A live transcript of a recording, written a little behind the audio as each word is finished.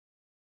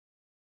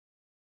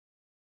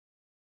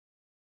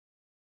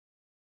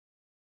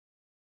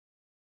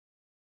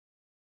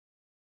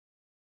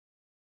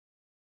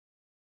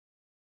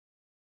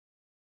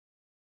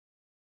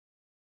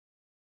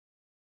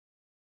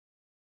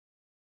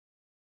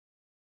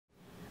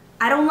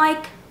I don't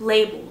like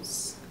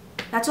labels.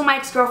 That's what my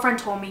ex-girlfriend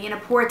told me in a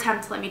poor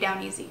attempt to let me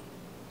down easy.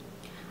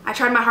 I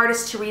tried my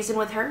hardest to reason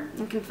with her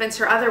and convince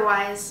her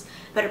otherwise,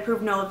 but it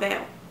proved no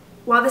avail.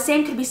 While the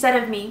same could be said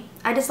of me,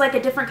 I dislike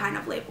a different kind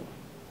of label,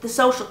 the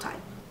social type.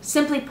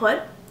 Simply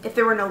put, if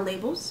there were no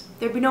labels,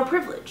 there'd be no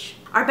privilege.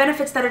 Are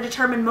benefits that are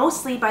determined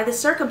mostly by the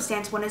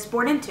circumstance one is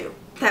born into.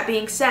 That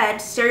being said,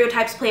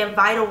 stereotypes play a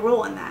vital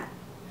role in that.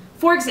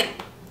 For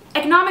example,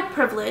 economic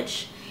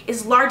privilege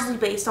is largely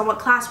based on what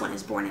class one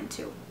is born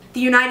into. The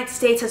United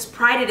States has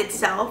prided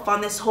itself on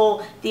this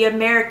whole the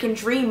American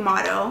dream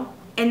motto,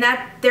 and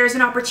that there's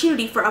an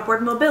opportunity for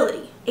upward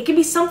mobility. It can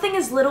be something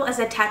as little as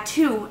a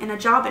tattoo in a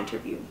job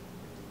interview.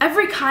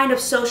 Every kind of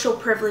social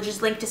privilege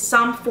is linked to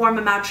some form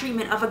of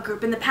maltreatment of a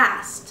group in the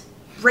past.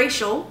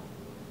 Racial,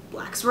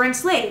 blacks were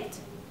enslaved.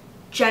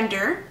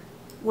 Gender,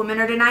 women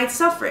are denied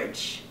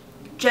suffrage.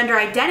 Gender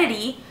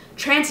identity,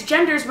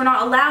 transgenders were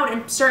not allowed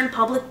in certain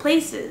public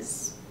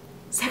places.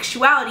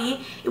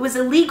 Sexuality, it was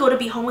illegal to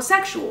be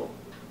homosexual.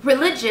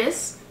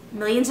 Religious,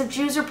 millions of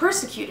Jews are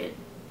persecuted.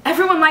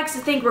 Everyone likes to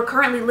think we're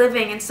currently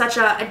living in such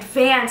an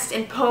advanced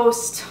and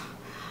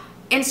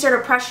post-insert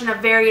oppression of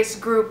various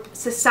group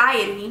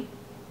society,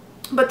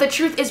 but the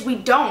truth is we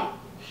don't.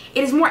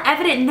 It is more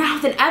evident now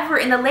than ever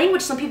in the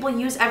language some people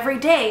use every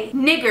day.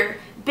 Nigger,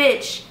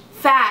 bitch,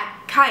 fag,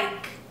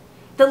 kike.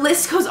 The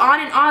list goes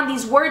on and on.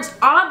 These words,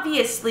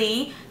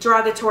 obviously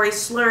derogatory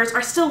slurs,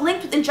 are still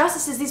linked with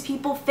injustices these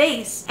people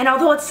face. And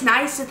although it's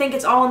nice to think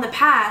it's all in the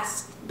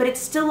past, but it's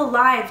still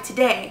alive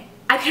today.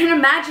 I couldn't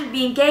imagine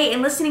being gay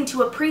and listening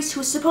to a priest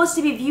who is supposed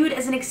to be viewed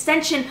as an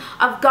extension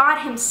of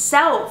God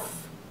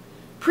himself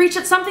preach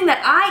that something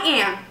that I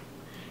am,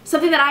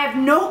 something that I have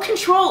no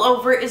control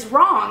over, is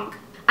wrong.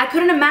 I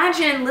couldn't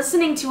imagine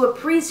listening to a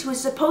priest who is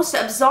supposed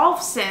to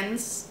absolve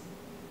sins,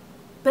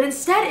 but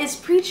instead is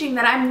preaching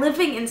that I'm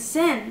living in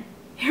sin.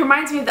 It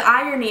reminds me of the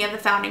irony of the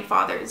Founding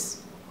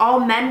Fathers. All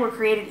men were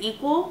created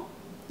equal,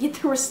 yet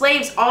there were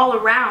slaves all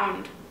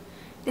around.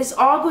 This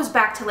all goes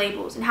back to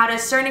labels and how to a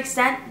certain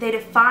extent they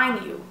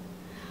define you.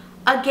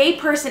 A gay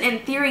person in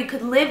theory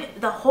could live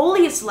the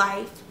holiest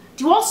life,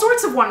 do all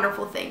sorts of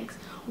wonderful things,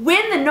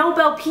 win the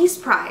Nobel Peace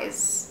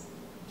Prize,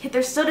 yet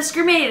they're still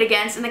discriminated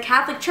against in the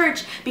Catholic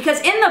Church because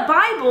in the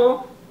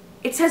Bible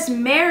it says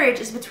marriage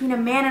is between a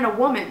man and a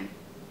woman.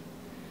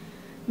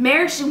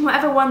 Marriage to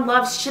whoever one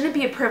loves shouldn't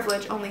be a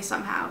privilege only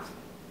some have.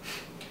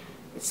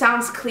 It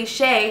sounds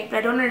cliche, but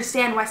I don't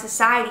understand why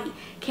society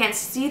can't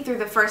see through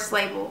the first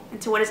label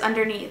into what is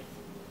underneath,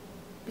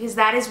 because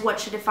that is what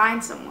should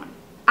define someone.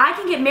 I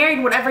can get married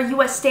in whatever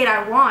US state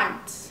I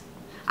want.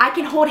 I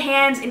can hold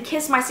hands and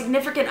kiss my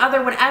significant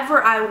other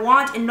whenever I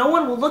want, and no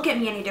one will look at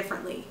me any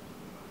differently.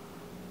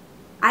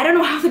 I don't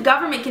know how the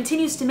government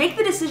continues to make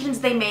the decisions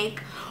they make,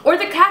 or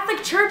the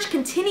Catholic Church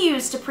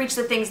continues to preach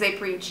the things they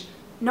preach,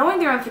 knowing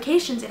the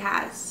ramifications it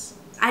has.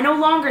 I no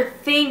longer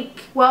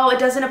think, well, it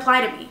doesn't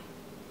apply to me,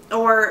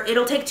 or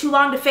it'll take too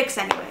long to fix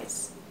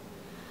anyways.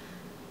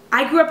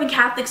 I grew up in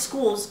Catholic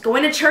schools,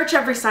 going to church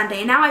every Sunday,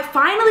 and now I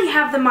finally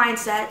have the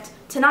mindset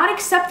to not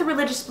accept the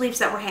religious beliefs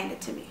that were handed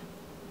to me.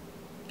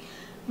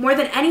 More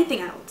than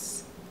anything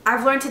else,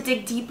 I've learned to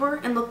dig deeper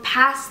and look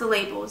past the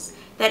labels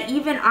that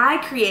even I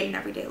create in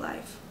everyday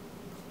life.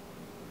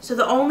 So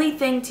the only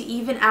thing to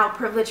even out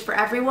privilege for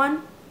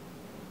everyone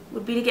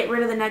would be to get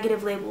rid of the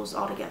negative labels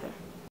altogether.